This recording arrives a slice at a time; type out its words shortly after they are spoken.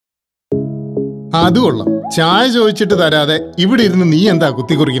അതുകൊള്ളാം. ചായ ചോദിച്ചിട്ട് തരാതെ ഇവിടെ ഇരുന്ന് നീ എന്താ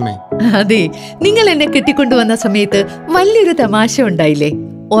കുത്തിക്കുറിക്കുന്നേ? അതെ, നിങ്ങൾ എന്നെ കെട്ടിക്കൊണ്ടുവന്ന സമയത്ത് വലിയൊരു തമാശ ഉണ്ടായില്ലേ?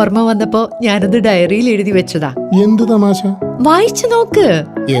 ഓർമ്മ വന്നപ്പോ ഞാനത് ഡയറിയിൽ എഴുതി വെച്ചതാ. എന്ത് തമാശ? വായിച്ചു നോക്ക്.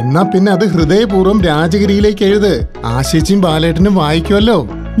 എന്നാ പിന്നെ അത് ഹൃദയപൂർവ്വം രാജഗിരിയിലേക്ക് എഴുത്. ആശേച്ചിയും ബാലേട്ടനും വായിക്കുമല്ലോ.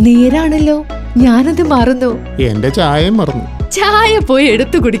 നേരാണല്ലോ, ഞാനത് മറന്നു. എന്റെ ചായയും മറന്നു. ചായ പോയി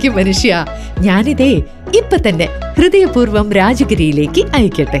എടുത്തു കുടിക്കും മനുഷ്യ. ഞാനിതേ ഇപ്പൊ തന്നെ ഹൃദയപൂർവ്വം രാജഗിരിയിലേക്ക്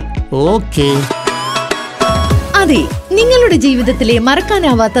അയക്കട്ടെ. ഓക്കേ. അതെ, നിങ്ങളുടെ ജീവിതത്തിലെ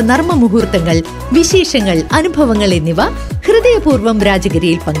മറക്കാനാവാത്ത നർമ്മ മുഹൂർത്തങ്ങൾ, വിശേഷങ്ങൾ, അനുഭവങ്ങൾ എന്നിവ ഹൃദയപൂർവ്വം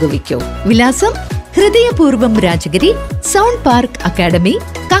രാജഗിരിയിൽ പങ്കുവയ്ക്കൂ. വിലാസം: ഹൃദയപൂർവ്വം Rajagiri, sound park academy,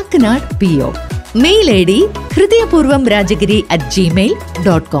 Kakkanad PO. Mail ID ഹൃദയപൂർവ്വം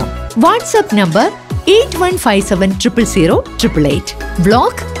രാജഗിരി@gmail.com. WhatsApp number 8157000888.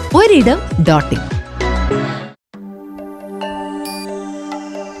 Blog Oridam.in.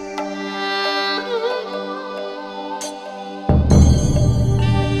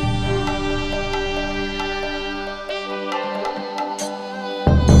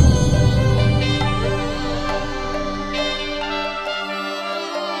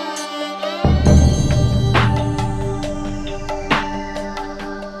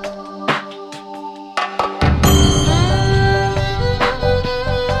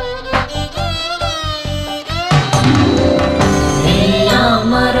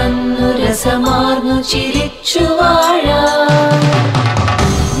 രസമാർന്നു ചിരിച്ചു വാഴാം,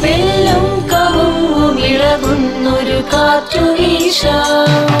 വെള്ളം കവുങ്ങും ഇളകുന്നൊരു കാറ്റു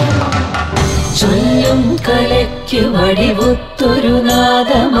വീശാം, ചൊല്ലും കലയ്ക്ക് വടിവുത്തൊരു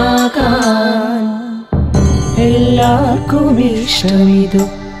നാദമാകാൻ, എല്ലാവർക്കും ഇഷ്ടമിതു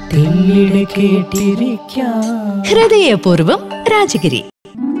തെല്ലിടെ കേട്ടിരിക്കാം. ഹൃദയപൂർവ്വം രാജഗിരി.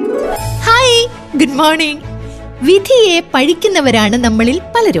 Hi, good morning. വിധിയെ പഴിക്കുന്നവരാണ് നമ്മളിൽ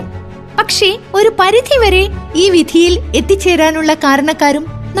പലരും. പക്ഷേ ഒരു പരിധിവരെ ഈ വിധിയിൽ എത്തിച്ചേരാനുള്ള കാരണക്കാരും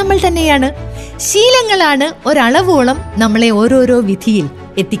നമ്മൾ തന്നെയാണ്. ശീലങ്ങളാണ് ഒരളവോളം നമ്മളെ ഓരോരോ വിധിയിൽ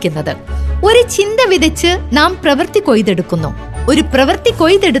എത്തിക്കുന്നത്. ഒരു ചിന്ത വിതച്ച് നാം പ്രവൃത്തി കൊയ്തെടുക്കുന്നു. ഒരു പ്രവൃത്തി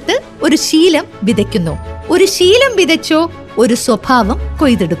കൊയ്തെടുത്ത് ഒരു ശീലം വിതയ്ക്കുന്നു. ഒരു ശീലം വിതച്ചോ ഒരു സ്വഭാവം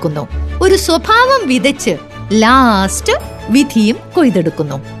കൊയ്തെടുക്കുന്നു. ഒരു സ്വഭാവം വിതച്ച് ലാസ്റ്റ് വിധിയും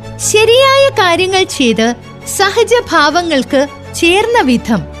കൊയ്തെടുക്കുന്നു. ശരിയായ കാര്യങ്ങൾ ചെയ്ത് സഹജഭാവങ്ങൾക്ക് ചേർന്ന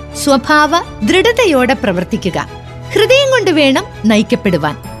വിധം സ്വഭാവ ദൃഢതയോടെ പ്രവർത്തിക്കുക. ഹൃദയം കൊണ്ട് വേണം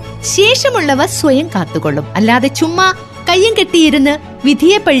നയിക്കപ്പെടുവാൻ. ശേഷമുള്ളവ സ്വയം കാത്തുകൊള്ളും. അല്ലാതെ ചുമ്മാ കയ്യും കെട്ടിയിരുന്ന്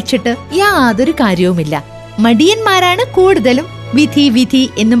വിധിയെ പഴിച്ചിട്ട് യാതൊരു കാര്യവുമില്ല. മടിയന്മാരാണ് കൂടുതലും വിധി വിധി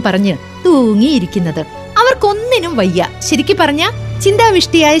എന്നും പറഞ്ഞ് തൂങ്ങിയിരിക്കുന്നത്. അവർക്കൊന്നിനും വയ്യ. ശരിക്കു പറഞ്ഞ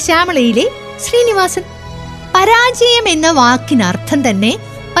ചിന്താവിഷ്ടിയായ ശ്യാമളയിലെ ശ്രീനിവാസൻ. പരാജയം എന്ന വാക്കിനർത്ഥം തന്നെ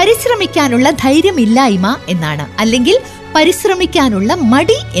പരിശ്രമിക്കാനുള്ള ധൈര്യമില്ലായ്മ എന്നാണ്, അല്ലെങ്കിൽ പരിശ്രമിക്കാനുള്ള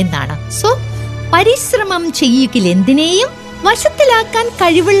മടി എന്നാണ്. സോ പരിശ്രമം ചെയ്യുകിൽ എന്തിനേയും വശത്തിലാക്കാൻ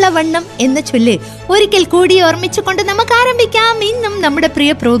കഴിവുള്ള വണ്ണം എന്ന ചൊല്ല് ഒരിക്കൽ കൂടി ഓർമ്മിച്ചുകൊണ്ട് നമുക്ക് ആരംഭിക്കാം ഇന്നും നമ്മുടെ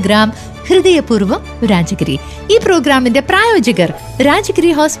പ്രിയ പ്രോഗ്രാം ഹൃദയപൂർവ്വം രാജഗിരി. ഈ പ്രോഗ്രാമിന്റെ പ്രായോജകർ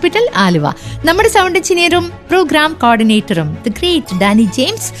രാജഗിരി ഹോസ്പിറ്റൽ, ആലുവ. നമ്മുടെ sound എഞ്ചിനീയറും programme കോർഡിനേറ്ററും the great Dani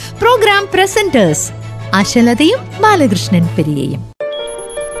James. Programme presenters അശലതയും Balakrishnan പെരിയയും.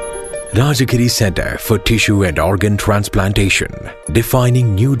 Rajagiri Center for Tissue and Organ Transplantation, defining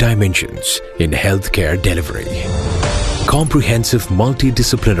new dimensions in healthcare delivery. Comprehensive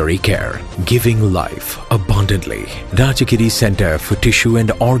multidisciplinary care, giving life abundantly. Rajagiri Center for Tissue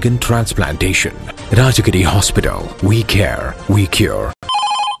and Organ Transplantation. Rajagiri Hospital. We care, we cure.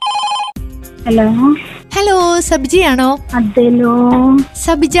 Hello hello, സബ്ജിയാണോ? അതെല്ലോ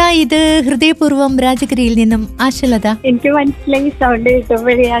സബ്ജ, ഇത് ഹൃദയപൂർവ്വം രാജഗിരിയിൽ നിന്നും ആശലത. എനിക്ക് മനസ്സിലായി, sound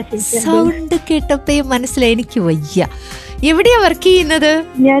കേട്ടപ്പോ മനസ്സിലായി. എനിക്ക് വയ്യ. എവിടെയാ വർക്ക് ചെയ്യുന്നത്?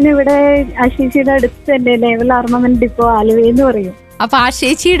 ഞാനിവിടെ അശേച്ചിയുടെ അടുത്ത് തന്നെ, നേവൽ ആർമമെന്റ് ഡിപ്പോ, ആലുവയെന്ന് പറയും. അപ്പൊ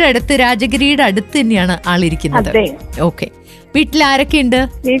ആശേച്ചിയുടെ അടുത്ത്, രാജഗിരിയുടെ അടുത്ത് തന്നെയാണ് ആളിരിക്കുന്നത്. ഓക്കെ. വീട്ടിൽ ആരൊക്കെ ഉണ്ട്?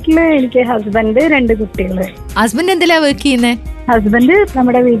 വീട്ടില് എനിക്ക് ഹസ്ബൻഡ്, 2 കുട്ടികള്. ഹസ്ബൻഡ് എന്തിലാ വർക്ക് ചെയ്യുന്നത്? ഹസ്ബൻഡ്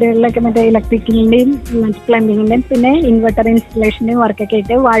നമ്മുടെ വീടുകളിലൊക്കെ മറ്റേ ഇലക്ട്രിക്കലിന്റെയും പ്ലംബിങ്ങിന്റെയും പിന്നെ ഇൻവെർട്ടർ ഇൻസ്റ്റലേഷന്റെയും വർക്കൊക്കെ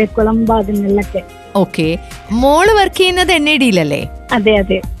ആയിട്ട് വാഴക്കുളം ഭാഗങ്ങളിലൊക്കെ. ഓക്കെ. മോള് വർക്ക് ചെയ്യുന്നത് NAD-യിലല്ലേ? അതെ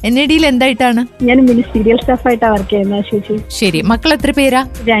അതെ. NAD-യിൽ എന്തായിട്ടാണ്? ഞാൻ മിനിസ്റ്റീരിയൽ സ്റ്റാഫായിട്ടാ വർക്ക് ചെയ്യുന്നത്. ശേഷി. ശരി. മക്കൾ എത്ര പേരാ?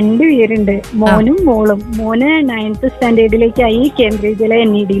 2 പേരുണ്ട്, മോനും മോളും. മോന് 9th സ്റ്റാൻഡേർഡിലേക്കായി കേംബ്രിഡ്ജിലെ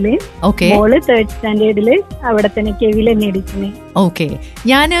NAD-യില്. മോള് 3rd സ്റ്റാൻഡേർഡില് അവിടെ തന്നെ KV-യിൽ NAD-യിൽ. ഓക്കെ.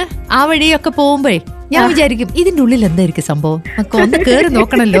 ഞാന് ആ വഴിയൊക്കെ പോകുമ്പോഴേ ഞാൻ വിചാരിക്കും ഇതിന്റെ ഉള്ളിൽ എന്തായിരിക്കും സംഭവം, ഒന്ന് കേറി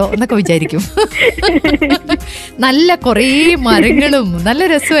നോക്കണല്ലോ എന്നൊക്കെ വിചാരിക്കും. നല്ല കൊറേ മരങ്ങളും നല്ല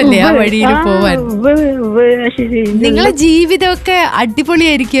രസമല്ലേ ആ വഴിയിൽ പോവാൻ. നിങ്ങളെ ജീവിതമൊക്കെ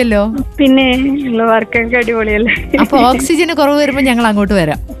അടിപൊളിയായിരിക്കുമല്ലോ. പിന്നെ വർക്കൊക്കെ അടിപൊളിയല്ലേ. അപ്പൊ ഓക്സിജന് കുറവ് വരുമ്പോ ഞങ്ങൾ അങ്ങോട്ട്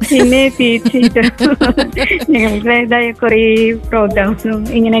വരാം. പിന്നെ തീർച്ചയായിട്ടും ഞങ്ങളുടേതായ കുറെ പ്രോഗ്രാംസും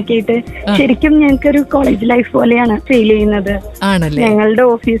ഇങ്ങനെയൊക്കെ ആയിട്ട് ശരിക്കും ഞങ്ങൾക്കൊരു കോളേജ് ലൈഫ് പോലെയാണ് ഫീൽ ചെയ്യുന്നത്. ഞങ്ങളുടെ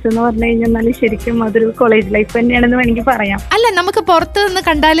ഓഫീസ് എന്ന് പറഞ്ഞു കഴിഞ്ഞാൽ ശരിക്കും അതൊരു കോളേജ് ലൈഫ് തന്നെയാണെന്ന് വേണമെങ്കിൽ പറയാം. അല്ല, നമുക്ക് പുറത്ത് നിന്ന്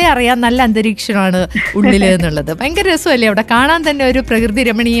കണ്ടാലേ അറിയാം നല്ല അന്തരീക്ഷമാണ് ഉള്ളില് എന്നുള്ളത്. ഭയങ്കര രസമല്ലേ അവിടെ കാണാൻ തന്നെ, ഒരു പ്രകൃതി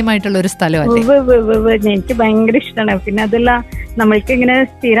രമണീയമായിട്ടുള്ള ഒരു സ്ഥലമല്ലേ? എനിക്ക് ഭയങ്കര ഇഷ്ടമാണ്. പിന്നെ അതല്ല, നമ്മൾക്ക് ഇങ്ങനെ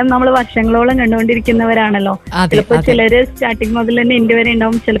സ്ഥിരം നമ്മൾ വർഷങ്ങളോളം കണ്ടുകൊണ്ടിരിക്കുന്നവരാണല്ലോ. ചിലപ്പോ ചിലര് സ്റ്റാർട്ടിങ് മുതൽ തന്നെ എന്റെ വരെ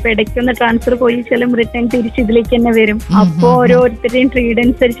ഉണ്ടാവും, ചിലപ്പോ ഇടയ്ക്കൊന്ന് ട്രാൻസ്ഫർ പോയി ചില റിട്ടേൺ തിരിച്ച് ഇതിലേക്ക് തന്നെ വരും. അപ്പോ ഓരോരുത്തരുടെയും ട്രേഡ്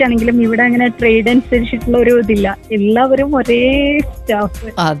അനുസരിച്ചാണെങ്കിലും ഇവിടെ അങ്ങനെ ട്രേഡ് അനുസരിച്ചിട്ടുള്ള ഒരു ഇതില്ല, എല്ലാവരും ഒരേ സ്റ്റാഫ്.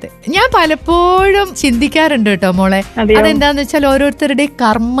 അതെ, ഞാൻ പലപ്പോഴും ചിന്തിക്കാറുണ്ട് കേട്ടോ മോളെ. അതെന്താന്ന് വെച്ചാൽ ഓരോരുത്തരുടെ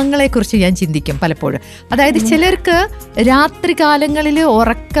കർമ്മങ്ങളെ കുറിച്ച് ഞാൻ ചിന്തിക്കും പലപ്പോഴും. അതായത് ചിലർക്ക് രാത്രി കാലങ്ങളിൽ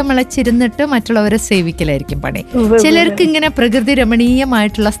ഉറക്കമിളച്ചിരുന്നിട്ട് മറ്റുള്ളവരെ സേവിക്കലായിരിക്കും പണി. ചിലർക്ക് ഇങ്ങനെ പ്രകൃതി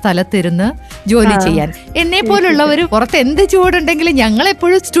രമണീയമായിട്ടുള്ള സ്ഥലത്തിരുന്ന് ജോലി ചെയ്യാൻ. എന്നെ പോലുള്ളവര് പുറത്ത് എന്ത് ചൂടുണ്ടെങ്കിലും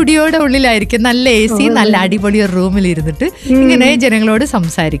ഞങ്ങളെപ്പോഴും സ്റ്റുഡിയോയുടെ ഉള്ളിലായിരിക്കും, നല്ല AC, നല്ല അടിപൊളി ഒരു റൂമിൽ ഇരുന്നിട്ട് ഇങ്ങനെ ജനങ്ങളോട്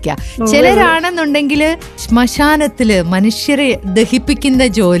സംസാരിക്കുക. ചിലരാണെന്നുണ്ടെങ്കിൽ ശ്മശാനത്തില് മനുഷ്യരെ ദഹിപ്പിക്കുന്ന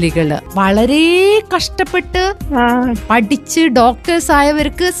ജോലികള് വളരെ കഷ്ടപ്പെട്ട് പഠിച്ച് ഡോക്ടേഴ്സ്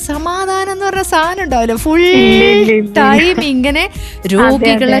ആയവർക്ക് സമാധാനം എന്ന് പറഞ്ഞ സാധനം ഉണ്ടാവില്ല. ഫുൾ ടൈം ഇങ്ങനെ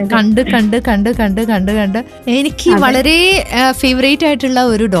രോഗികളെ കണ്ട് കണ്ട് കണ്ട് കണ്ട് കണ്ട് കണ്ട് എനിക്ക് വളരെ ഫേവറേറ്റ് ആയിട്ടുള്ള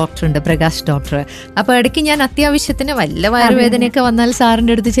ഒരു ഡോക്ടർ ഉണ്ട്, പ്രകാശ് ഡോക്ടർ. അപ്പൊ ഇടയ്ക്ക് ഞാൻ അത്യാവശ്യത്തിന് വല്ല വയറുവേദനയൊക്കെ വന്നാൽ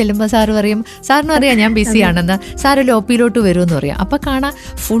സാറിന്റെ അടുത്ത് ചെല്ലുമ്പോൾ സാറ് പറയും, സാറിന് അറിയാം ഞാൻ ബിസി ആണെന്ന്, സാറ് ലോപ്പിയിലോട്ട് വരുമെന്ന് പറയാം. അപ്പൊ കാണാം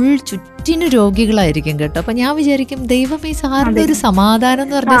ഫുൾ ചുറ്റിന് രോഗികളായിരിക്കും കേട്ടോ. അപ്പൊ ഞാൻ വിചാരിക്കും, ദൈവമേ സാറിന്റെ ഒരു സമാധാനം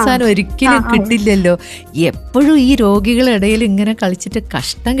എന്ന് പറഞ്ഞ സാധനം ഒരിക്കലും കിട്ടില്ലല്ലോ, എപ്പോഴും ഈ രോഗികളുടെ ഇടയിൽ ഇങ്ങനെ കളിച്ചിട്ട്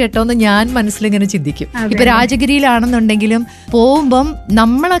കഷ്ടം കേട്ടോന്ന് ഞാൻ മനസ്സിലിങ്ങനെ ചിന്തിക്കും. ഇപ്പൊ രാജഗിരിയിലാണെന്നുണ്ടെങ്കിലും പോകുമ്പം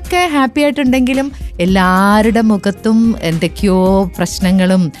നമ്മളൊക്കെ ഹാപ്പി ആയിട്ടുണ്ടെങ്കിലും എല്ലാവരുടെ മുഖത്തും എന്തൊക്കെയോ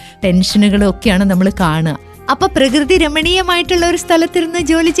പ്രശ്നങ്ങളും ടെൻഷനുകളും ഒക്കെയാണ് നമ്മൾ കാണുക. അപ്പൊ പ്രകൃതി രമണീയമായിട്ടുള്ള ഒരു സ്ഥലത്തിരുന്ന്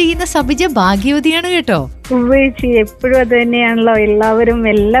ജോലി ചെയ്യുന്ന സബിജ ഭാഗ്യവതിയാണ് കേട്ടോ. എപ്പോഴും അത് തന്നെയാണല്ലോ,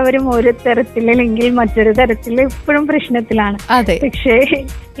 എല്ലാവരും ഓരോ തരത്തിലെങ്കിൽ മറ്റൊരു തരത്തിൽ എപ്പോഴും പ്രശ്നത്തിലാണ്. പക്ഷേ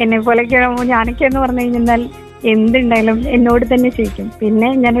എന്നെ പോലെയൊക്കെ ഞാനൊക്കെ എന്ന് പറഞ്ഞു കഴിഞ്ഞാൽ എന്തുണ്ടായാലും എന്നോട് തന്നെ ചോദിക്കും. പിന്നെ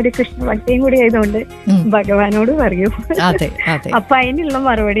ഞാനൊരു കൃഷ്ണഭക്തിയും കൂടി ആയതുകൊണ്ട് ഭഗവാനോട് പറയൂ. അപ്പൊ അതിനുള്ള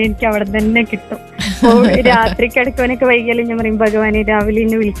മറുപടി എനിക്ക് അവിടെ തന്നെ കിട്ടും. രാത്രി കിടക്കുവാനൊക്കെ വൈകിയാലും ഞാൻ പറയും, ഭഗവാനെ രാവിലെ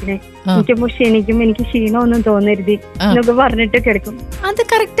എന്നെ വിളിക്കണേ, എനിക്കിപ്പോ ക്ഷീണിക്കും, എനിക്ക് ക്ഷീണമൊന്നും തോന്നരുത് എന്നൊക്കെ പറഞ്ഞിട്ട് കിടക്കും. അത്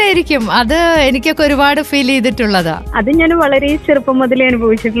കറക്റ്റ് ആയിരിക്കും. അത് എനിക്കൊക്കെ ഒരുപാട് ഫീൽ ചെയ്തിട്ടുള്ളതാ. അത് ഞാൻ വളരെ ചെറുപ്പം മുതലേ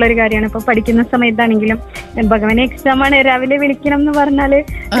അനുഭവിച്ചിട്ടുള്ള ഒരു കാര്യമാണ്. ഇപ്പൊ പഠിക്കുന്ന സമയത്താണെങ്കിലും ഭഗവാനെ എക്സാം ആണ് രാവിലെ വിളിക്കണം എന്ന് പറഞ്ഞാല്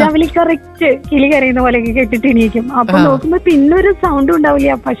രാവിലെ കറക്റ്റ് കിളി കരയുന്ന പോലെയൊക്കെ കേട്ടിട്ട് എണീക്കും. അപ്പൊ നോക്കുമ്പോ പിന്നൊരു സൗണ്ടും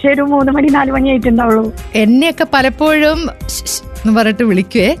ഉണ്ടാവില്ല, പക്ഷെ ഒരു 3 മണി 4 മണി ആയിട്ടുണ്ടാവുള്ളൂ. എന്നെയൊക്കെ പലപ്പോഴും എന്ന് പറഞ്ഞിട്ട്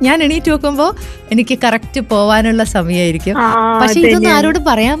വിളിക്കുവേ, ഞാൻ എണീറ്റ് നോക്കുമ്പോ എനിക്ക് കറക്റ്റ് പോവാനുള്ള സമയമായിരിക്കും. പക്ഷെ ഇതൊന്നും ആരോടും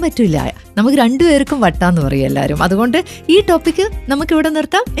പറയാൻ പറ്റില്ല, നമുക്ക് രണ്ടുപേർക്കും വട്ടാന്ന് പറയും എല്ലാരും. അതുകൊണ്ട് ഈ ടോപ്പിക്ക് നമുക്ക് ഇവിടെ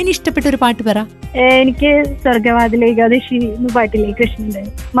നിർത്താം. ഇനി ഇഷ്ടപ്പെട്ട ഒരു പാട്ട് പറ. എനിക്ക് സ്വർഗവാതിലെ ഏകാദശി പാട്ടില്ലേ, കൃഷ്ണന്റെ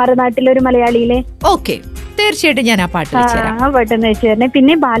മറുനാട്ടിലൊരു മലയാളിയിലെ. ഓക്കെ, തീർച്ചയായിട്ടും ഞാൻ ആ പാട്ട് പാട്ടെന്ന് വെച്ച് തരണേ.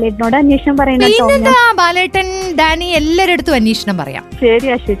 പിന്നെ ബാലേട്ടനോട് അന്വേഷണം പറയുന്നത്, ബാലേട്ടൻ ഡാനി എല്ലാവരുടെ അടുത്തും അന്വേഷണം പറയാം. ശരി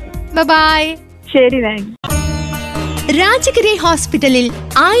അശ്വതി, ബൈ. ശരി താങ്ക് യു. രാജഗിരി ഹോസ്പിറ്റലിൽ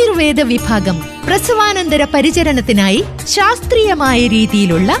ആയുർവേദ വിഭാഗം പ്രസവാനന്തര പരിചരണത്തിനായി ശാസ്ത്രീയമായ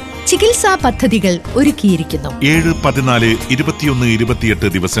രീതിയിലുള്ള ചികിത്സാ പദ്ധതികൾ ഒരുക്കിയിരിക്കുന്നു. 7, 14, 21, 28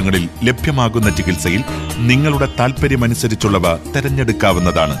 ദിവസങ്ങളിൽ ലഭ്യമാകുന്ന ചികിത്സയിൽ നിങ്ങളുടെ താല്പര്യമനുസരിച്ചുള്ളവ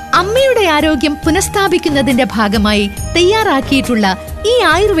തെരഞ്ഞെടുക്കാവുന്നതാണ്. അമ്മയുടെ ആരോഗ്യം പുനഃസ്ഥാപിക്കുന്നതിന്റെ ഭാഗമായി തയ്യാറാക്കിയിട്ടുള്ള ഈ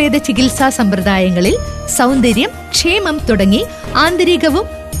ആയുർവേദ ചികിത്സാ സമ്പ്രദായങ്ങളിൽ സൗന്ദര്യം, ക്ഷേമം തുടങ്ങി ആന്തരികവും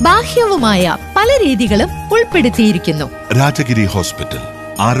ബാഹ്യവുമായ പല രീതികളും ഉൾപ്പെടുത്തിയിരിക്കുന്നു. രാജഗിരി ഹോസ്പിറ്റൽ,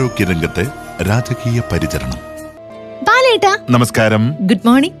 ആരോഗ്യരംഗത്തെ രാജകീയ പരിചരണം. ബാലേട്ടാ നമസ്കാരം. Good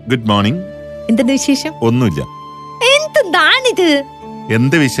morning. Good morning. എന്തെന്താ വിശേഷം? ഒന്നുമില്ല. എന്താണിത്?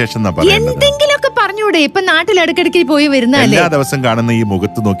 എന്ത് വിശേഷം? എന്തെങ്കിലുമൊക്കെ പറഞ്ഞൂടെ? ഇപ്പൊ നാട്ടിൽ ഇടയ്ക്കിടയ്ക്ക് പോയി വരുന്നല്ലേ? എല്ലാ ദിവസം കാണുന്ന ഈ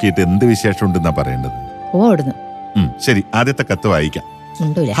മുഖത്ത് നോക്കിയിട്ട് എന്ത് വിശേഷം ഉണ്ടെന്നാ പറയേണ്ടത്. ഓടുന്നു. ശരി, ആദ്യത്തെ കത്ത് വായിക്കാം.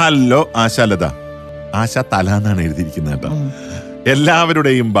 ഹലോ ആശാലത. ആശ തല എന്നാണ് എഴുതിയിരിക്കുന്നത് കേട്ടോ.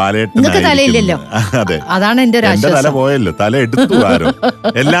 എല്ലാവരുടെയും ബാലേട്ടൻ. അതെ, അതാണ് എന്റെ തല പോയല്ലോ, തല എടുത്തു ആരോ.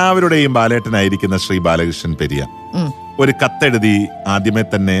 എല്ലാവരുടെയും ബാലേട്ടനായിരിക്കുന്ന ശ്രീ ബാലകൃഷ്ണൻ പെരിയ ഒരു കത്തെഴുതി ആദ്യമേ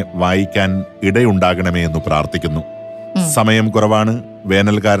തന്നെ വായിക്കാൻ ഇടയുണ്ടാകണമേ എന്ന് പ്രാർത്ഥിക്കുന്നു. സമയം കുറവാണ്,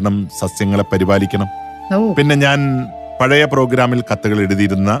 വേനൽ കാരണം സസ്യങ്ങളെ പരിപാലിക്കണം. പിന്നെ ഞാൻ പഴയ പ്രോഗ്രാമിൽ കത്തുകൾ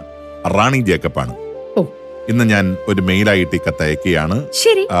എഴുതിയിരുന്ന റാണി ജേക്കബാണ്. ഇന്ന് ഞാൻ ഒരു മെയിലായിട്ട് ഈ കത്തയക്കുകയാണ്.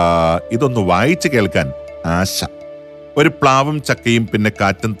 ഇതൊന്ന് വായിച്ചു കേൾക്കാൻ ആശ. ഒരു പ്ലാവും ചക്കയും പിന്നെ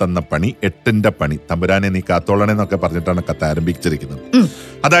കാറ്റും തന്ന പണി, 8ന്റെ പണി, തമ്പുരാനെ നീ കാത്തോളണെന്നൊക്കെ പറഞ്ഞിട്ടാണ് കത്ത് ആരംഭിച്ചിരിക്കുന്നത്.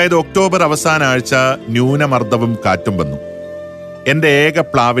 അതായത് ഒക്ടോബർ അവസാന ആഴ്ച ന്യൂനമർദ്ദവും കാറ്റും വന്നു. എന്റെ ഏക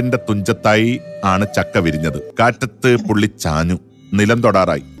പ്ലാവിന്റെ തുഞ്ചത്തായി ആണ് ചക്ക വിരിഞ്ഞത്. കാറ്റത്ത് പുള്ളി ചാഞ്ഞു. നിലം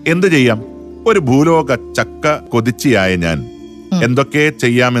തൊടാറായി. എന്തു ചെയ്യാം? ഒരു ഭൂലോക ചക്ക കൊതിച്ചിയായ ഞാൻ എന്തൊക്കെ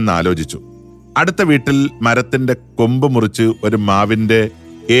ചെയ്യാമെന്ന് ആലോചിച്ചു. അടുത്ത വീട്ടിൽ മരത്തിന്റെ കൊമ്പ് മുറിച്ച് ഒരു മാവിന്റെ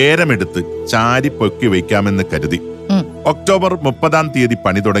ഏരമെടുത്ത് ചാരി പൊക്കി വയ്ക്കാമെന്ന് കരുതി. ഒക്ടോബർ 30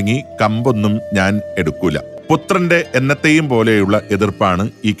 പണി തുടങ്ങി. കമ്പൊന്നും ഞാൻ എടുക്കൂല. പുത്രന്റെ എന്നത്തെയും പോലെയുള്ള എതിർപ്പാണ്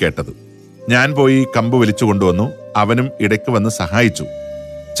ഈ കേട്ടത്. ഞാൻ പോയി കമ്പ് വലിച്ചു കൊണ്ടുവന്നു. അവനും ഇടയ്ക്ക് വന്ന് സഹായിച്ചു.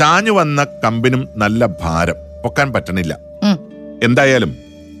 ചാഞ്ഞു വന്ന കമ്പിനും നല്ല ഭാരം, പൊക്കാൻ പറ്റണില്ല. എന്തായാലും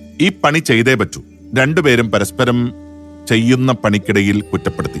ഈ പണി ചെയ്തേ പറ്റൂ. രണ്ടുപേരും പരസ്പരം ചെയ്യുന്ന പണിക്കിടയിൽ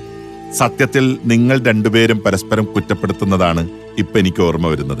കുറ്റപ്പെടുത്തി. സത്യത്തിൽ നിങ്ങൾ രണ്ടുപേരും പരസ്പരം കുറ്റപ്പെടുത്തുന്നതാണ് ഇപ്പൊ എനിക്ക് ഓർമ്മ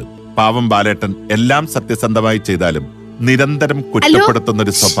വരുന്നത്. പാവം ബാലേട്ടൻ എല്ലാം സത്യസന്ധമായി ചെയ്താലും നിരന്തരം കുറ്റപ്പെടുത്തുന്ന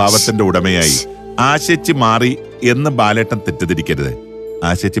ഒരു സ്വഭാവത്തിന്റെ ഉടമയായി ആശേച്ചി മാറി എന്ന് ബാലേട്ടൻ തെറ്റിദ്ധരിക്കരുത്.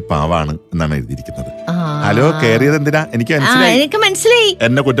 ആശേച്ചി പാവാണ് എന്നാണ് എഴുതിയിരിക്കുന്നത്. ഹലോ, കയറിയത് എന്തിനാ? എനിക്ക് മനസ്സിലായി.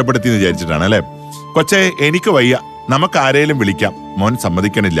 എന്നെ കുറ്റപ്പെടുത്തി എന്ന് വിചാരിച്ചിട്ടാണ് അല്ലെ? കൊച്ചേ, എനിക്ക് വയ്യ, നമുക്ക് ആരേലും വിളിക്കാം. മോൻ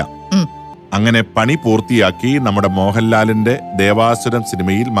സമ്മതിക്കണില്ല. അങ്ങനെ പണി പൂർത്തിയാക്കി. നമ്മുടെ മോഹൻലാലിന്റെ ദേവാസുരം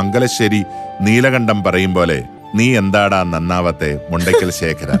സിനിമയിൽ മംഗലശ്ശേരി നീലകണ്ഠം പറയും പോലെ, നീ എന്താടാ നന്നാവത്തെ മുണ്ടയ്ക്കൽ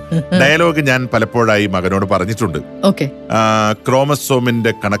ശേഖര. ഡയലോഗ് ഞാൻ പലപ്പോഴായി മകനോട് പറഞ്ഞിട്ടുണ്ട്.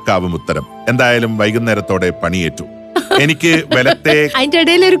 ക്രോമസോമിന്റെ കണക്കാവും ഉത്തരം. എന്തായാലും വൈകുന്നേരത്തോടെ പണിയേറ്റു. എനിക്ക് വലത്തെ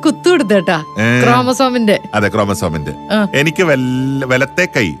ഒരു കുത്തുകൊടുത്തേട്ടാ ക്രോമസോമിന്റെ. അതെ, ക്രോമസോമിന്റെ. എനിക്ക് വലത്തെ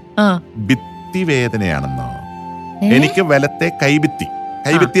കൈ ഭിത്തി വേദനയാണെന്നോ? എനിക്ക് വലത്തെ കൈഭിത്തി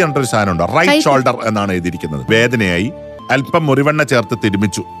എന്നൊരു സാധനമുണ്ടോ? റൈറ്റ് ഷോൾഡർ എന്നാണ് എഴുതിയിരിക്കുന്നത്. വേദനയായി. അല്പം മുറിവെണ്ണ ചേർത്ത്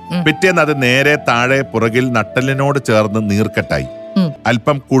തിരുമിച്ചു. പിറ്റേന്ന് അത് നേരെ താഴെ പുറകിൽ നട്ടലിനോട് ചേർന്ന് നീർക്കെട്ടായി.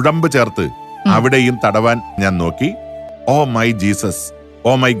 അല്പം കുഴമ്പ് ചേർത്ത് അവിടെയും തടവാൻ ഞാൻ നോക്കി. Oh my Jesus,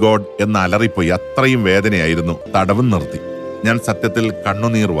 oh my God എന്ന് അലറിപ്പോയി. അത്രയും വേദനയായിരുന്നു. തടവും നിർത്തി. ഞാൻ സത്യത്തിൽ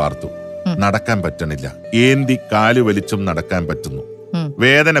കണ്ണുനീർ വാർത്തു. നടക്കാൻ പറ്റണില്ല. ഏന്തി കാല് വലിച്ചും നടക്കാൻ പറ്റുന്നു.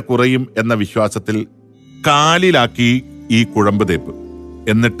 വേദന കുറയും എന്ന വിശ്വാസത്തിൽ കാലിലാക്കി ഈ കുഴമ്പ് തേപ്പ്.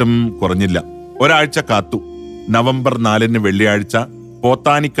 എന്നിട്ടും കുറഞ്ഞില്ല. ഒരാഴ്ച കാത്തു. നവംബർ 4 വെള്ളിയാഴ്ച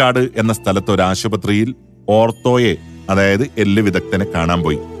പോത്താനിക്കാട് എന്ന സ്ഥലത്ത് ഒരു ആശുപത്രിയിൽ ഓർത്തോയെ, അതായത് എല്ല് വിദഗ്ധനെ കാണാൻ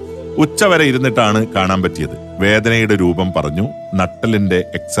പോയി. ഉച്ചവരെ ഇരുന്നിട്ടാണ് കാണാൻ പറ്റിയത്. വേദനയുടെ രൂപം പറഞ്ഞു. നട്ടലിന്റെ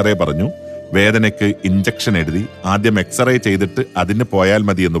എക്സ്റേ പറഞ്ഞു. വേദനയ്ക്ക് ഇഞ്ചക്ഷൻ എഴുതി. ആദ്യം എക്സ്റേ ചെയ്തിട്ട് അതിന് പോയാൽ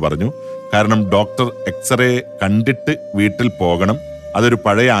മതി എന്ന് പറഞ്ഞു. കാരണം ഡോക്ടർ എക്സ്റേ കണ്ടിട്ട് വീട്ടിൽ പോകണം. അതൊരു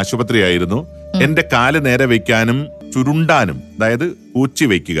പഴയ ആശുപത്രിയായിരുന്നു. എന്റെ കാല് നേരെ വയ്ക്കാനും ചുരുണ്ടാനും, അതായത് ഊച്ചി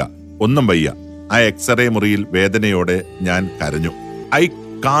വയ്ക്കുക, ഒന്നും വയ്യ. ആ എക്സ്റേ മുറിയിൽ വേദനയോടെ ഞാൻ കരഞ്ഞു. ഐ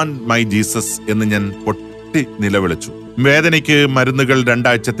കാൺ മൈ ജീസസ് എന്ന് ഞാൻ പൊട്ടി നിലവിളിച്ചു. വേദനയ്ക്ക് മരുന്നുകൾ 2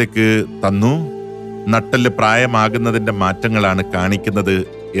 ആഴ്ചത്തേക്ക് തന്നു. നട്ടല് പ്രായമാകുന്നതിന്റെ മാറ്റങ്ങളാണ് കാണിക്കുന്നത്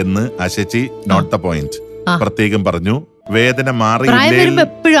എന്ന് അശേച്ചി നോട്ട് ദ പോയിന്റ് പ്രത്യേകം പറഞ്ഞു. വേദന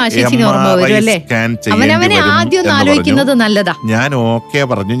ഞാൻ ഓക്കെ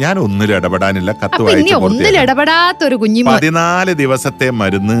പറഞ്ഞു. ഞാൻ ഒന്നിലും ഇടപെടാനില്ല. കത്ത് വായിച്ചു. 14 ദിവസത്തെ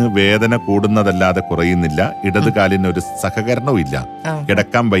മരുന്ന്. വേദന കൂടുന്നതല്ലാതെ കുറയുന്നില്ല. ഇടതുകാലിന് ഒരു സഹകരണവും ഇല്ല.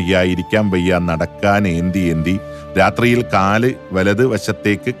 കിടക്കാൻ വയ്യ, ഇരിക്കാൻ വയ്യ, നടക്കാൻ ഏന്തി. രാത്രിയിൽ കാല് വലത്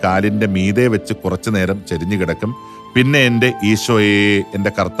വശത്തേക്ക് കാലിന്റെ മീതെ വെച്ച് കുറച്ചു നേരം ചെരിഞ്ഞു കിടക്കും. പിന്നെ എന്റെ ഈശോയെ,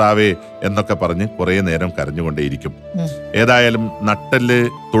 എന്റെ കർത്താവേ എന്നൊക്കെ പറഞ്ഞ് കുറെ നേരം കരഞ്ഞുകൊണ്ടേയിരിക്കും. ഏതായാലും നട്ടല്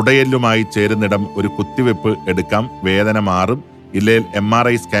തുടയല്ലുമായി ചേരുന്നിടം ഒരു കുത്തിവെപ്പ് എടുക്കാം. വേദന മാറും. ഇല്ലേൽ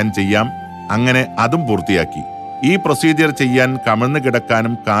MRI സ്കാൻ ചെയ്യാം. അങ്ങനെ അതും പൂർത്തിയാക്കി. ഈ പ്രൊസീജിയർ ചെയ്യാൻ കമിഴ്ന്നു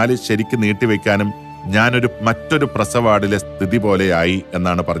കിടക്കാനും കാല് ശരിക്ക് നീട്ടിവെക്കാനും മറ്റൊരു പ്രസവാർഡിലെ സ്ഥിതി പോലെയായി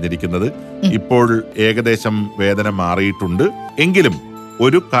എന്നാണ് പറഞ്ഞിരിക്കുന്നത്. ഇപ്പോൾ ഏകദേശം വേദന മാറിയിട്ടുണ്ട്. എങ്കിലും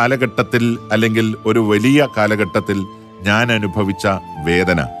ഒരു കാലഘട്ടത്തിൽ, അല്ലെങ്കിൽ ഒരു വലിയ കാലഘട്ടത്തിൽ ഞാൻ അനുഭവിച്ച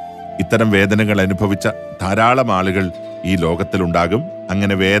വേദന, ഇത്തരം വേദനകൾ അനുഭവിച്ച ധാരാളം ആളുകൾ ഈ ലോകത്തിലുണ്ടാകും.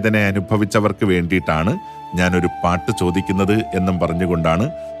 അങ്ങനെ വേദന അനുഭവിച്ചവർക്ക് വേണ്ടിയിട്ടാണ് ഞാനൊരു പാട്ട് ചോദിക്കുന്നത് എന്നും പറഞ്ഞുകൊണ്ടാണ്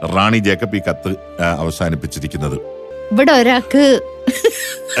റാണി ജേക്കബ് ഈ കത്ത് അവസാനിപ്പിച്ചിരിക്കുന്നത്. ഇവിടെ ഒരാൾക്ക്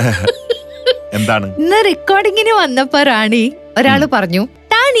എന്താണ് ഇന്ന് റെക്കോർഡിങ്ങിന് വന്നപ്പോ ഒരാള് പറഞ്ഞു,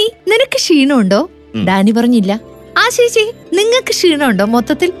 ഡാനി നിനക്ക് ക്ഷീണമുണ്ടോ? ഡാനി പറഞ്ഞില്ല. ആശേച്ചി നിങ്ങൾക്ക് ക്ഷീണമുണ്ടോ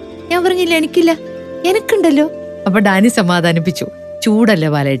മൊത്തത്തിൽ? ഞാൻ പറഞ്ഞില്ല, എനിക്കില്ല. എനിക്കുണ്ടല്ലോ. അപ്പൊ ഡാനി സമാധാനിപ്പിച്ചു, ചൂടല്ലേ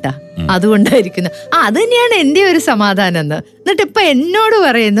ബാലേട്ടാ, അതുകൊണ്ടായിരിക്കുന്നു. അത് തന്നെയാണ് എന്റെ ഒരു സമാധാനം എന്ന്. എന്നിട്ട് ഇപ്പൊ എന്നോട്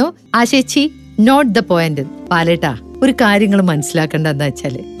പറയുന്നു, ആശേച്ചി നോട്ട് ദ പോയിന്റ്. ബാലേട്ടാ, ഒരു കാര്യങ്ങൾ മനസ്സിലാക്കേണ്ട എന്താ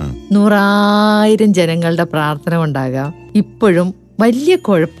വെച്ചാല്, 100,000 ജനങ്ങളുടെ പ്രാർത്ഥന കൊണ്ടാകാം ഇപ്പോഴും വലിയ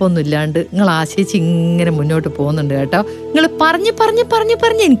കുഴപ്പമൊന്നുമില്ലാണ്ട് നിങ്ങൾ ആശേച്ചി ഇങ്ങനെ മുന്നോട്ട് പോകുന്നുണ്ട് കേട്ടോ. നിങ്ങൾ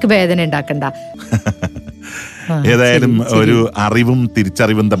പറഞ്ഞ് എനിക്ക് വേദന ഉണ്ടാക്കണ്ട. ഏതായാലും ഒരു അറിവും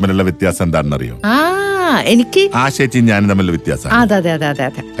തിരിച്ചറിവും തമ്മിലുള്ള വ്യത്യാസം എന്താണെന്നറിയോ? എനിക്ക് ആശേച്ചി ഞാനും തമ്മിലുള്ള വ്യത്യാസം. അതെ.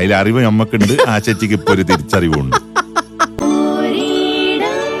 അതിൽ അറിവ് നമുക്കുണ്ട്. ആശേച്ചിക്ക് ഇപ്പൊ ഒരു തിരിച്ചറിവുണ്ട്.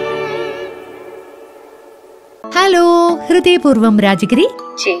 ഹലോ ഹൃദയപൂർവ്വം രാജഗിരി.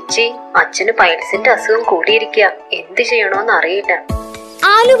 ചേച്ചി, അച്ഛന് പൈൽസിന്റെ അസുഖം കൂടിയിരിക്കുക, എന്ത് ചെയ്യണോന്ന് അറിയില്ല.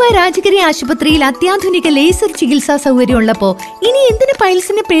 ആലുവ രാജഗിരി ആശുപത്രിയിൽ അത്യാധുനിക ലേസർ ചികിത്സാ സൗകര്യം ഉള്ളപ്പോ ഇനി എന്തിന്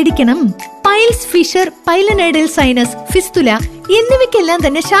പൈൽസിനെ പേടിക്കണം? പൈൽസ്, ഫിഷർ, പൈലനൈഡൽ സൈനസ്, ഫിസ്തുല എന്നിവയ്ക്കെല്ലാം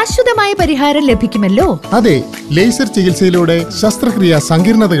തന്നെ ശാശ്വതമായ പരിഹാരം ലഭിക്കുമല്ലോ. അതെ, ലേസർ ചികിത്സയിലൂടെ ശസ്ത്രക്രിയ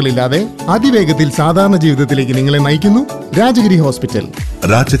സങ്കീർണതകളില്ലാതെ അതിവേഗത്തിൽ സാധാരണ ജീവിതത്തിലേക്ക് നിങ്ങളെ നയിക്കുന്നു Rajagiri hospital.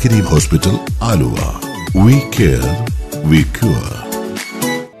 Rajagiri hospital, Aluva. We care, we cure.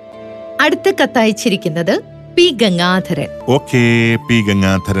 അടുത്ത കത്തയച്ചിരിക്കുന്നത് P Gangadharan. Okay, P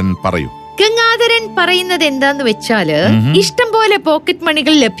Gangadharan പറയൂ. ഗംഗാധരൻ പറയുന്നത് എന്താന്ന് വെച്ചാല്, ഇഷ്ടം പോലെ പോക്കറ്റ്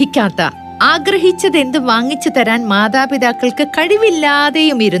മണികൾ ലഭിക്കാത്ത, ആഗ്രഹിച്ചത് എന്ത് വാങ്ങിച്ചു തരാൻ മാതാപിതാക്കൾക്ക്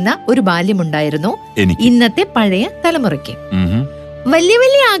കഴിവില്ലാതെയും ഇരുന്ന ഒരു ബാല്യമുണ്ടായിരുന്നു ഇന്നത്തെ പഴയ തലമുറയ്ക്ക്. വലിയ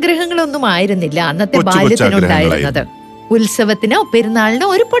വലിയ ആഗ്രഹങ്ങളൊന്നും ആയിരുന്നില്ല അന്നത്തെ ബാല്യത്തിനുണ്ടായിരുന്നത്. ഉത്സവത്തിനോ പെരുന്നാളിനോ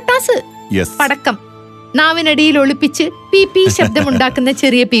ഒരു പൊട്ടാസ്, പടക്കം, നാവിനടിയിൽ ഒളിപ്പിച്ച് പി പി ശബ്ദമുണ്ടാക്കുന്ന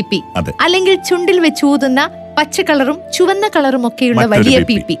ചെറിയ പി പി, അല്ലെങ്കിൽ ചുണ്ടിൽ വെച്ച് ഊതുന്ന പച്ച കളറും ചുവന്ന കളറും ഒക്കെയുള്ള വലിയ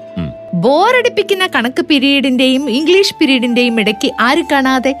പി പി. ബോറടിപ്പിക്കുന്ന കണക്ക് പീരീഡിന്റെയും ഇംഗ്ലീഷ് പീരീഡിന്റെയും ഇടയ്ക്ക് ആരും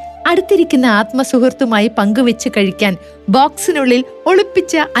കാണാതെ അടുത്തിരിക്കുന്ന ആത്മസുഹൃത്തുമായി പങ്കുവെച്ച് കഴിക്കാൻ ബോക്സിനുള്ളിൽ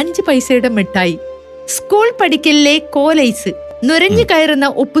ഒളിപ്പിച്ച 5 പൈസയുടെ മിഠായി, സ്കൂൾ പഠിക്കലിലെ കോലൈസ്, നുരഞ്ഞു കയറുന്ന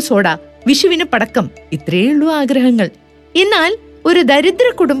ഉപ്പു സോഡ, വിഷുവിന് പടക്കം, ഇത്രയുള്ളൂ ആഗ്രഹങ്ങൾ. എന്നാൽ ഒരു ദരിദ്ര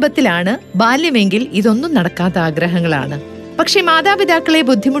കുടുംബത്തിലാണ് ബാല്യമെങ്കിൽ ഇതൊന്നും നടക്കാത്ത ആഗ്രഹങ്ങളാണ്. പക്ഷെ മാതാപിതാക്കളെ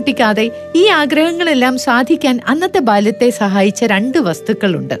ബുദ്ധിമുട്ടിക്കാതെ ഈ ആഗ്രഹങ്ങളെല്ലാം സാധിക്കാൻ അന്നത്തെ ബാല്യത്തെ സഹായിച്ച 2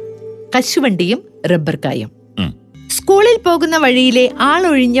 വസ്തുക്കളുണ്ട്: കശുവണ്ടിയും റബ്ബർ കായും. സ്കൂളിൽ പോകുന്ന വഴിയിലെ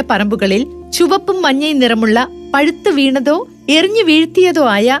ആളൊഴിഞ്ഞ പറമ്പുകളിൽ ചുവപ്പും മഞ്ഞയും നിറമുള്ള പഴുത്തു വീണതോ എറിഞ്ഞു വീഴ്ത്തിയതോ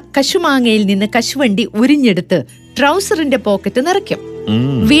ആയ കശുമാങ്ങയിൽ നിന്ന് കശുവണ്ടി ഉരിഞ്ഞെടുത്ത് ട്രൗസറിന്റെ പോക്കറ്റ് നിറയ്ക്കും.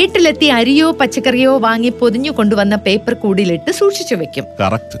 വീട്ടിലെത്തി അരിയോ പച്ചക്കറിയോ വാങ്ങി പൊതിഞ്ഞു കൊണ്ടുവന്ന പേപ്പർ കൂടിലിട്ട് സൂക്ഷിച്ചു വെക്കും.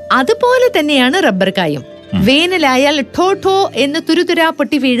 അതുപോലെ തന്നെയാണ് റബ്ബർ കായും. വേനലായാൽ ഠോ ഠോ എന്ന് തുരുതുരാ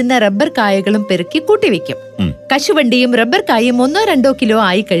പൊട്ടി വീഴുന്ന റബ്ബർ കായകളും പെറുക്കി കൂട്ടിവെക്കും. കശുവണ്ടിയും റബ്ബർ കായും 1-2 കിലോ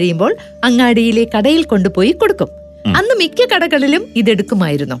ആയി കഴിയുമ്പോൾ അങ്ങാടിയിലെ കടയിൽ കൊണ്ടുപോയി കൊടുക്കും. അന്ന് മിക്ക കടകളിലും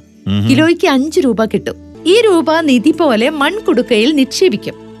ഇതെടുക്കുമായിരുന്നു. കിലോയ്ക്ക് 5 രൂപ കിട്ടും. ഈ രൂപ നിധി പോലെ മൺകുടുക്കയിൽ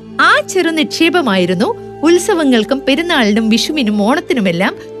നിക്ഷേപിക്കും. ആ ചെറു നിക്ഷേപമായിരുന്നു ഉത്സവങ്ങൾക്കും പെരുന്നാളിനും വിഷുവിനും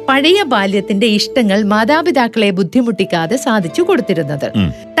ഓണത്തിനുമെല്ലാം പഴയ ബാല്യത്തിന്റെ ഇഷ്ടങ്ങൾ മാതാപിതാക്കളെ ബുദ്ധിമുട്ടിക്കാതെ സാധിച്ചു കൊടുത്തിരുന്നത്.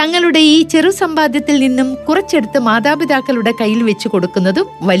 തങ്ങളുടെ ഈ ചെറു സമ്പാദ്യത്തിൽ നിന്നും കുറച്ചെടുത്ത് മാതാപിതാക്കളുടെ കയ്യിൽ വെച്ചു കൊടുക്കുന്നതും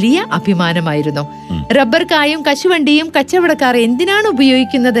വലിയ അഭിമാനമായിരുന്നു. റബ്ബർ കായും കശുവണ്ടിയും കച്ചവടക്കാർ എന്തിനാണ്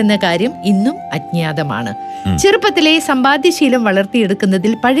ഉപയോഗിക്കുന്നതെന്ന കാര്യം ഇന്നും അജ്ഞാതമാണ്. ചെറുപ്പത്തിലെ സമ്പാദ്യശീലം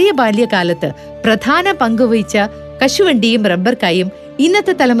വളർത്തിയെടുക്കുന്നതിൽ പഴയ ബാല്യകാലത്ത് പ്രധാന പങ്കുവഹിച്ച കശുവണ്ടിയും റബ്ബർ കായും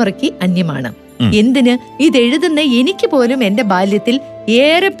ഇന്നത്തെ തലമുറയ്ക്ക് അന്യമാണ്. എന്തിന്, ഇതെഴുതുന്ന എനിക്ക് പോലും എന്റെ ബാല്യത്തിൽ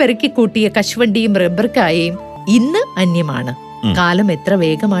ഏറെ പെറുക്കി കൂട്ടിയ കശുവണ്ടിയും റബ്ബർ കായയും ഇന്ന് അന്യമാണ്. കാലം എത്ര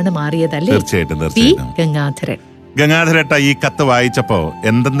വേഗമാണ് മാറിയതല്ലേ. ഗംഗാധരൻ. ഗംഗാധരേട്ട, ഈ കത്ത് വായിച്ചപ്പോ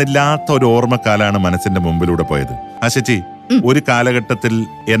എന്തെന്നില്ലാത്ത ഒരു ഓർമ്മക്കാലാണ് മനസ്സിന്റെ മുമ്പിലൂടെ പോയത്. അശെച്ചി, ഒരു കാലഘട്ടത്തിൽ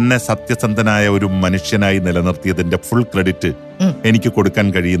എന്നെ സത്യസന്ധനായ ഒരു മനുഷ്യനായി നിലനിർത്തിയതിന്റെ ഫുൾ ക്രെഡിറ്റ് എനിക്ക് കൊടുക്കാൻ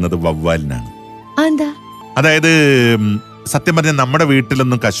കഴിയുന്നത് വവ്വാലിനാണ്. അതായത് സത്യം പറഞ്ഞാൽ നമ്മുടെ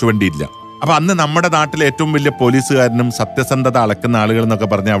വീട്ടിലൊന്നും കശുവണ്ടി ഇല്ല. അപ്പൊ അന്ന് നമ്മുടെ നാട്ടിലെ ഏറ്റവും വലിയ പോലീസുകാരനും സത്യസന്ധത അളക്കുന്ന ആളുകൾ എന്നൊക്കെ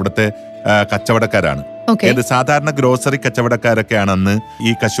പറഞ്ഞ അവിടുത്തെ കച്ചവടക്കാരാണ്. സാധാരണ ഗ്രോസറി കച്ചവടക്കാരൊക്കെയാണ് അന്ന്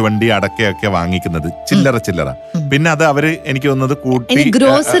ഈ കശുവണ്ടി അടക്കയൊക്കെ വാങ്ങിക്കുന്നത്, ചില്ലറ. പിന്നെ അത് അവര് എനിക്ക് തോന്നുന്നത് കൂട്ടി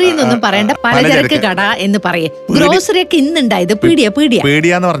ഗ്രോസറി എന്നൊന്നും പറയണ്ട, പലചരക്ക് കട എന്ന് പറയേ. ഗ്രോസറി ഒക്കെ ഇന്നുണ്ടായത്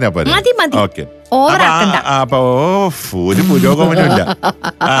പീടിയാന്ന് പറഞ്ഞാ പോലെ. ഓക്കെ, അപ്പൊ ഒരു പുരോഗമനമില്ല.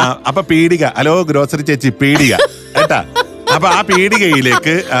 അപ്പൊ പീടിക, ഹലോ ഗ്രോസറി ചേച്ചി, പീടിക കേട്ടാ. അപ്പൊ ആ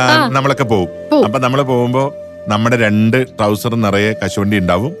പീടികയിലേക്ക് നമ്മളൊക്കെ പോകും. അപ്പൊ നമ്മള് പോകുമ്പോ നമ്മുടെ 2 ട്രൗസർ നിറയെ കശുവണ്ടി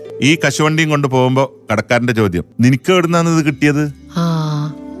ഉണ്ടാവും. ഈ കശുവണ്ടിയും കൊണ്ട് പോകുമ്പോ കടക്കാരന്റെ ചോദ്യം, നിനക്ക് എവിടുന്നാണ് ഇത് കിട്ടിയത്?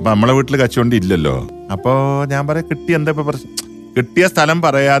 അപ്പൊ നമ്മളെ വീട്ടില് കശുവണ്ടി ഇല്ലല്ലോ. അപ്പൊ ഞാൻ പറയാം, കിട്ടിയ എന്താ ഇപ്പൊ പ്രശ്നം? കിട്ടിയ സ്ഥലം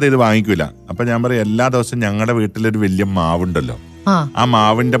പറയാതെ ഇത് വാങ്ങിക്കൂല. അപ്പൊ ഞാൻ പറയാം, എല്ലാ ദിവസവും ഞങ്ങളുടെ വീട്ടിലൊരു വലിയ മാവുണ്ടല്ലോ, ആ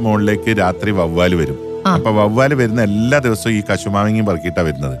മാവിന്റെ മുകളിലേക്ക് രാത്രി വവ്വാല് വരും. അപ്പൊ വവ്വാല് വരുന്ന എല്ലാ ദിവസവും ഈ കശുമാങ്ങയും പറക്കിയിട്ടാ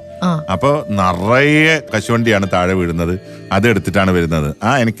വരുന്നത്. അപ്പൊ നിറയെ കശുവണ്ടിയാണ് താഴെ വീഴുന്നത്. അത് എടുത്തിട്ടാണ് വരുന്നത്.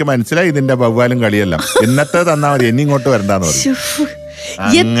 എനിക്ക് മനസ്സിലായി ഇതിന്റെ വവ്വാലും കളിയെല്ലാം. ഇന്നത്തെ തന്നാ മതി, ഇനി ഇങ്ങോട്ട് വരണ്ടാന്ന് പറഞ്ഞു.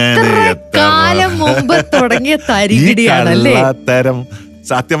 തരം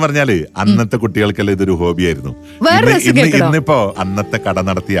സത്യം പറഞ്ഞാല് അന്നത്തെ കുട്ടികൾക്കെല്ലാം ഇതൊരു ഹോബിയായിരുന്നു. ഇന്നിപ്പോ അന്നത്തെ കട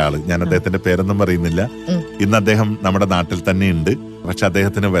നടത്തിയ ആള്, ഞാൻ അദ്ദേഹത്തിന്റെ പേരൊന്നും പറയുന്നില്ല, ഇന്ന് അദ്ദേഹം നമ്മുടെ നാട്ടിൽ തന്നെ ഉണ്ട്. പക്ഷെ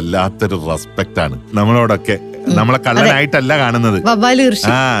അദ്ദേഹത്തിന് വല്ലാത്തൊരു റെസ്പെക്ട് ആണ് നമ്മളോടൊക്കെ. നമ്മളെ കള്ളനായിട്ടല്ല കാണുന്നത്.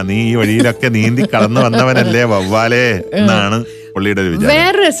 നീ ഈ വഴിയിലൊക്കെ നീന്തി കടന്നു വന്നവനല്ലേ വവ്വാലേ എന്നാണ് പുള്ളിയുടെ ഒരു വിചാരം.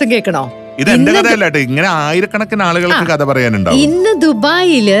 വേറെ രസം കേൾക്കണോ? ഇത് എന്റെ കഥയല്ല കേട്ടോ, ഇങ്ങനെ ആയിരക്കണക്കിന് ആളുകൾക്ക് കഥ പറയാനുണ്ടാവും. ഇന്ന്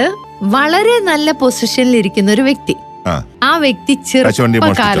ദുബായില് വളരെ നല്ല പൊസിഷനിൽ ഇരിക്കുന്ന ഒരു വ്യക്തി, ആ വ്യക്തി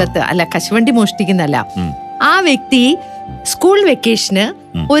ചെറുപ്പകാലത്ത് കശുവണ്ടി മോഷ്ടിക്കുന്നല്ല, ആ വ്യക്തി സ്കൂൾ വെക്കേഷന്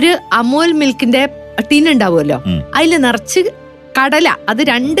ഒരു അമൂൽ മിൽക്കിന്റെ ടീൻ ഉണ്ടാവുമല്ലോ, അതിൽ നിറച്ച് കടല, അത്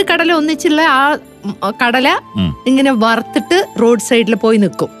 2 കടല ഒന്നിച്ചുള്ള ആ കടല ഇങ്ങനെ വറുത്തിട്ട് റോഡ് സൈഡിൽ പോയി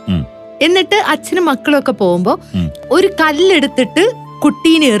നിൽക്കും. എന്നിട്ട് അച്ഛനും മക്കളും ഒക്കെ പോകുമ്പോ ഒരു കല്ലെടുത്തിട്ട്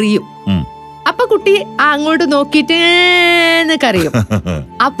കുട്ടീനെ എറിയും. അപ്പൊ കുട്ടി അങ്ങോട്ട് നോക്കിയിട്ട് കരയും.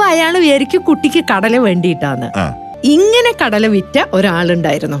 അപ്പൊ അയാള് വിചാരിക്കും കുട്ടിക്ക് കടല വേണ്ടിയിട്ടാണ്. ഇങ്ങനെ കടല വിറ്റ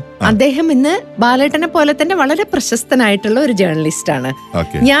ഒരാളുണ്ടായിരുന്നു. അദ്ദേഹം ഇന്ന് ബാലേട്ടനെ പോലെ തന്നെ വളരെ പ്രശസ്തനായിട്ടുള്ള ഒരു ജേർണലിസ്റ്റ് ആണ്.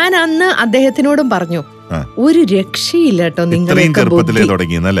 ഞാൻ അന്ന് അദ്ദേഹത്തിനോടും പറഞ്ഞു, ഒരു രക്ഷയില്ല കേട്ടോ നിങ്ങൾ.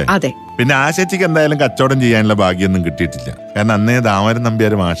 അതെ, പിന്നെ ആശേച്ചിക്ക് എന്തായാലും കച്ചവടം ചെയ്യാനുള്ള ഭാഗ്യമൊന്നും കിട്ടിയിട്ടില്ല. കാരണം അന്നേ ദാമരൻ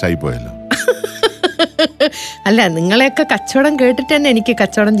നമ്പ്യാര് മാഷായി പോയല്ലോ. അല്ല, നിങ്ങളെയൊക്കെ കച്ചവടം കേട്ടിട്ട് തന്നെ എനിക്ക്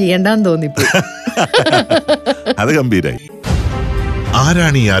കച്ചവടം ചെയ്യണ്ടെന്ന് തോന്നിപ്പോ. അത് ഗംഭീരായി.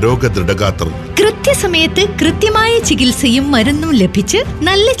 ആരാണ് ഈ ആരോഗ്യ ദൃഢഗാത്രർ? കൃത്യസമയത്ത് കൃത്യമായ ചികിത്സയും മരുന്നും ലഭിച്ച്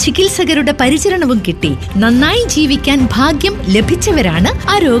നല്ല ചികിത്സകരുടെ പരിചരണവും കിട്ടി നന്നായി ജീവിക്കാൻ ഭാഗ്യം ലഭിച്ചവരാണ്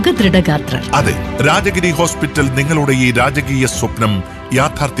ആരോഗ്യ ദൃഢഗാത്രർ. അതെ, രാജഗിരി ഹോസ്പിറ്റൽ നിങ്ങളുടെ ഈ രാജകീയ സ്വപ്നം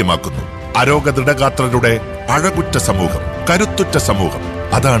യാഥാർത്ഥ്യമാക്കുന്നു. ആരോഗ്യ ദൃഢഗാത്രരുടെ അഴകുറ്റ സമൂഹം, കരുത്തുറ്റ സമൂഹം,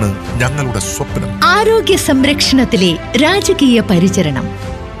 അതാണ് ഞങ്ങളുടെ സ്വപ്നം. ആരോഗ്യ സംരക്ഷണത്തിലെ രാജകീയ പരിചരണം.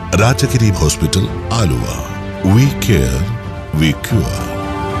 Rajagiri hospital, Aluva. We care, we cure.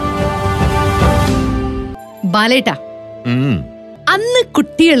 ബാലേട്ടാ, അന്ന്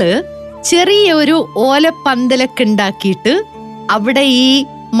കുട്ടികള് ചെറിയ ഒരു ഓലപ്പന്തലൊക്കെ ഉണ്ടാക്കിയിട്ട് അവിടെ ഈ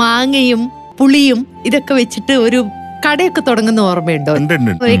മാങ്ങയും പുളിയും ഇതൊക്കെ വെച്ചിട്ട് ഒരു കടയൊക്കെ തുടങ്ങുന്ന ഓർമ്മയുണ്ടോ?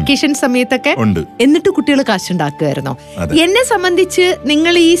 വെക്കേഷൻ സമയത്തൊക്കെ. എന്നിട്ട് കുട്ടികൾ കാശുണ്ടാക്കുമായിരുന്നോ? എന്നെ സംബന്ധിച്ച്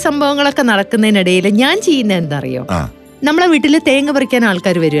നിങ്ങൾ ഈ സംഭവങ്ങളൊക്കെ നടക്കുന്നതിനിടയിൽ ഞാൻ ചെയ്യുന്ന എന്താ അറിയോ? നമ്മളെ വീട്ടില് തേങ്ങ പറിക്കാൻ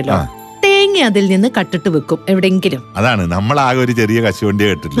ആൾക്കാർ വരുമല്ലോ, തേങ്ങ അതിൽ നിന്ന് കട്ടിട്ട് വെക്കും എവിടെങ്കിലും. അതാണ് നമ്മളാകെ ഒരു ചെറിയ കശുവണ്ടി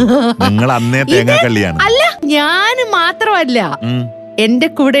കേട്ടില്ല. നിങ്ങൾ അന്നേ തേങ്ങ കള്ളിയാണ്. അല്ല, ഞാൻ മാത്രമല്ല, എന്റെ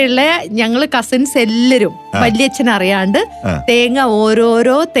കൂടെയുള്ള ഞങ്ങള് കസിൻസ് എല്ലാരും വല്യച്ഛൻ അറിയാണ്ട് തേങ്ങ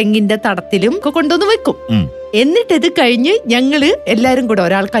ഓരോരോ തെങ്ങിന്റെ തടത്തിലും കൊണ്ടുവന്ന് വെക്കും. എന്നിട്ട് ഇത് കഴിഞ്ഞ് ഞങ്ങള് എല്ലാരും കൂടെ,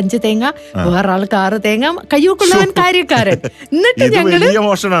 ഒരാൾക്ക് 5 തേങ്ങ, വേറൊരാൾക്ക് 6 തേങ്ങ, കയ്യൂക്കുള്ളവൻ കാര്യക്കാരൻ. എന്നിട്ട് ഞങ്ങള്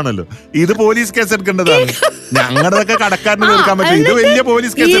മോഷണാണല്ലോ, ഇത് പോലീസ് കേസ് എടുക്കേണ്ടതാണ്. ഞങ്ങളുടെയൊക്കെ കടക്കാരന് കൊടുക്കാൻ പറ്റും, ഇത് വലിയ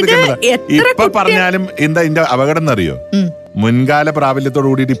പോലീസ് കേസ് എടുക്കേണ്ടതാണ്. ഇപ്പൊ പറഞ്ഞാലും എന്താ ഇതിന്റെ അപകടം എന്നറിയോ? മുൻകാല പ്രാബല്യത്തോട്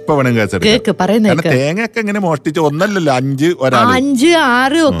കൂടിയിട്ട് ഇപ്പൊ വേണം കേസെടുക്കാൻ. തേങ്ങയൊക്കെ ഇങ്ങനെ മോഷ്ടിച്ച് ഒന്നല്ലല്ലോ, 5,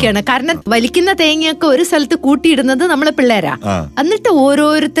 6 ഒക്കെയാണ്. കാരണം വലിക്കുന്ന തേങ്ങയൊക്കെ ഒരു സ്ഥലത്ത് കൂട്ടിയിടുന്നത് നമ്മളെ പിള്ളേരാ. എന്നിട്ട്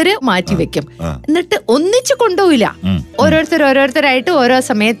ഓരോരുത്തര് മാറ്റി വെക്കും. എന്നിട്ട് ഒന്നിച്ച് കൊണ്ടുപോയില്ല, ഓരോരുത്തരായിട്ട് ഓരോ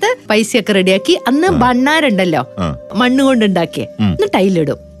സമയത്ത് പൈസയൊക്കെ റെഡിയാക്കി. അന്ന് ഭണ്ണാരുണ്ടല്ലോ, മണ്ണ് കൊണ്ടുണ്ടാക്കിയ, എന്നിട്ട്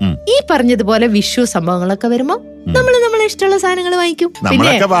അതിലിടും. ഈ പറഞ്ഞതുപോലെ വിഷു സംഭവങ്ങളൊക്കെ വരുമ്പോ നമ്മളെ ഇഷ്ടമുള്ള സാധനങ്ങൾ വാങ്ങിക്കും.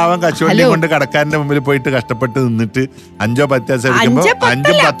 നമ്മളൊക്കെ പാവം കശുവണ്ടി കൊണ്ട് കടക്കാരന്റെ മുമ്പിൽ പോയിട്ട് കഷ്ടപ്പെട്ട് നിന്നിട്ട് 5 10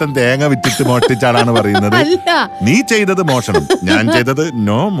 5 10 തേങ്ങ വിറ്റിട്ട് മോഷ്ടിച്ചാടാണ് പറയുന്നത്. നീ ചെയ്തത് മോഷണം, ഞാൻ ചെയ്തത്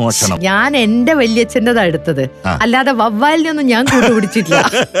നോ മോഷണം. ഞാൻ എന്റെ വല്യച്ഛൻ്റെതാ എടുത്തത്, അല്ലാതെ വവ്വാലിനൊന്നും ഞാൻ കൂട്ടുപിടിച്ചിട്ടില്ല.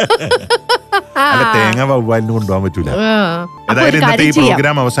 തേങ്ങ വവ്വാലിന് കൊണ്ടുപോകാൻ പറ്റൂല. ഏതായാലും ഇന്നത്തെ ഈ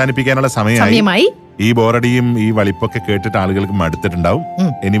പ്രോഗ്രാം അവസാനിപ്പിക്കാനുള്ള സമയമായി. ഈ ബോറടിയും ഈ വളിപ്പൊക്കെ കേട്ടിട്ട് ആളുകൾക്ക് മടുത്തിട്ടുണ്ടാവും.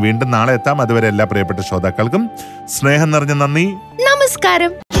 ഇനി വീണ്ടും നാളെ എത്താം. അതുവരെ എല്ലാ പ്രിയപ്പെട്ട ശ്രോതാക്കൾക്കും സ്നേഹം നിറഞ്ഞ നന്ദി,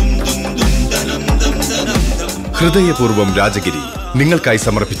 നമസ്കാരം. ഹൃദയപൂർവ്വം രാജഗിരി നിങ്ങൾക്കായി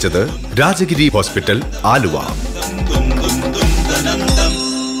സമർപ്പിച്ചത് രാജഗിരി ഹോസ്പിറ്റൽ, ആലുവ.